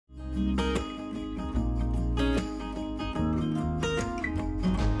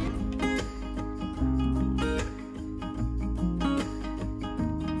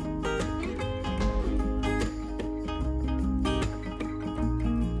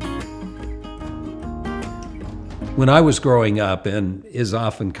When I was growing up, and is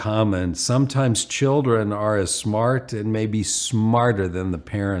often common, sometimes children are as smart and maybe smarter than the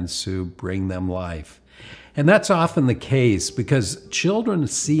parents who bring them life. And that's often the case because children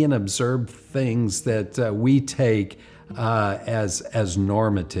see and observe things that we take as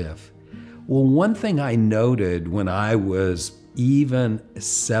normative. Well, one thing I noted when I was even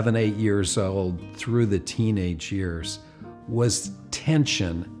 7, 8 years old through the teenage years was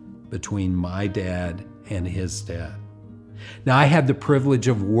tension between my dad and his dad. Now, I had the privilege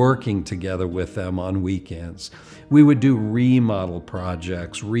of working together with them on weekends. We would do remodel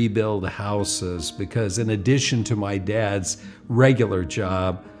projects, rebuild houses, because in addition to my dad's regular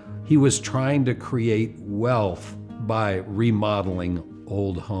job, he was trying to create wealth by remodeling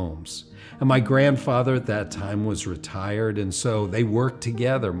old homes. And my grandfather at that time was retired, and so they worked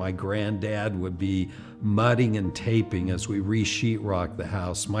together. My granddad would be mudding and taping as we re-sheetrocked the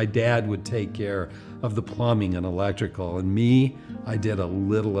house. My dad would take care of the plumbing and electrical, and me, I did a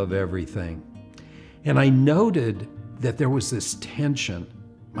little of everything. And I noted that there was this tension.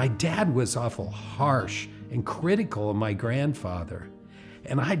 My dad was awful harsh and critical of my grandfather.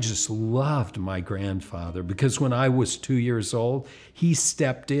 And I just loved my grandfather because when I was 2 years old, he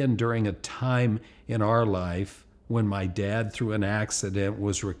stepped in during a time in our life when my dad, through an accident,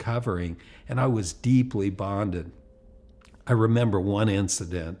 was recovering, and I was deeply bonded. I remember one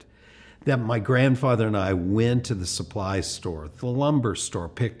incident that my grandfather and I went to the supply store, the lumber store,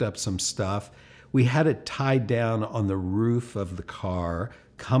 picked up some stuff. We had it tied down on the roof of the car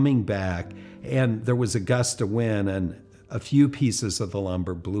coming back, and there was a gust of wind, and a few pieces of the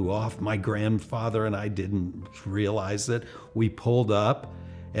lumber blew off. My grandfather and I didn't realize it. We pulled up,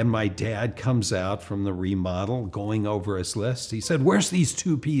 and my dad comes out from the remodel going over his list. He said, "Where's these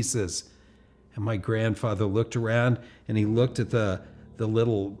 2 pieces?" And my grandfather looked around, and he looked at the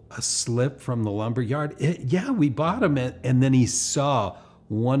little slip from the lumber yard. Yeah, we bought them. And then he saw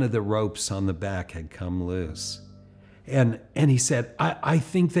one of the ropes on the back had come loose. And he said, I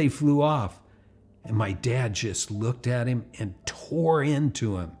think they flew off. And my dad just looked at him and tore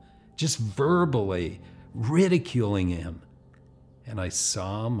into him, just verbally ridiculing him. And I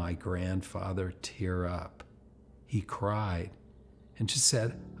saw my grandfather tear up. He cried and just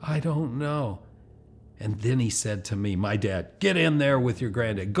said, "I don't know." And then he said to me, my dad, "Get in there with your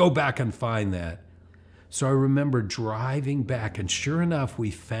granddad. Go back and find that." So I remember driving back, and sure enough, we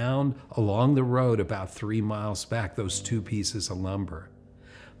found along the road about 3 miles back those 2 pieces of lumber.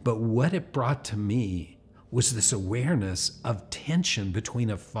 But what it brought to me was this awareness of tension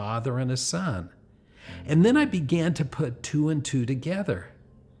between a father and a son. And then I began to put 2 and 2 together.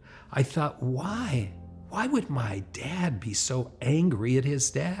 I thought, why? Why would my dad be so angry at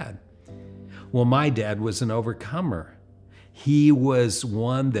his dad? Well, my dad was an overcomer. He was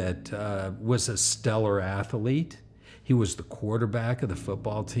one that was a stellar athlete. He was the quarterback of the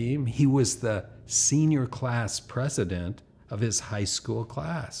football team. He was the senior class president of his high school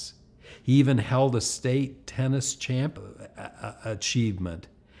class. He even held a state tennis champ achievement.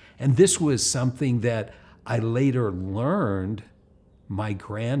 And this was something that I later learned my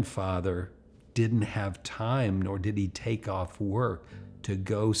grandfather didn't have time, nor did he take off work to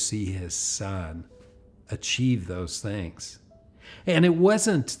go see his son achieve those things. And it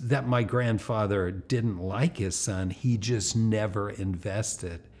wasn't that my grandfather didn't like his son, he just never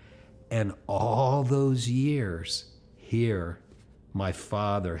invested. And all those years, here, my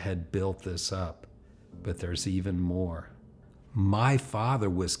father had built this up, but there's even more. My father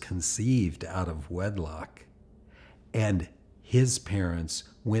was conceived out of wedlock, and his parents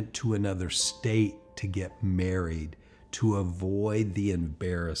went to another state to get married to avoid the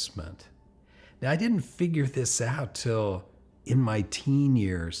embarrassment. Now, I didn't figure this out till in my teen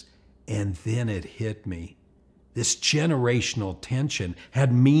years, and then it hit me. This generational tension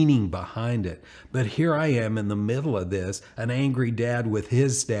had meaning behind it. But here I am in the middle of this, an angry dad with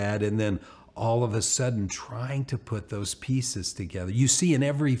his dad, and then all of a sudden trying to put those pieces together. You see, in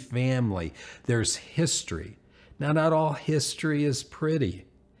every family, there's history. Now, not all history is pretty,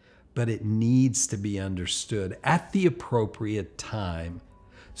 but it needs to be understood at the appropriate time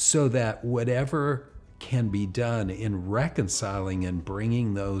so that whatever can be done in reconciling and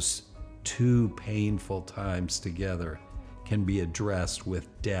bringing those 2 painful times together can be addressed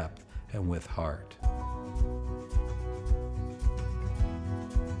with depth and with heart.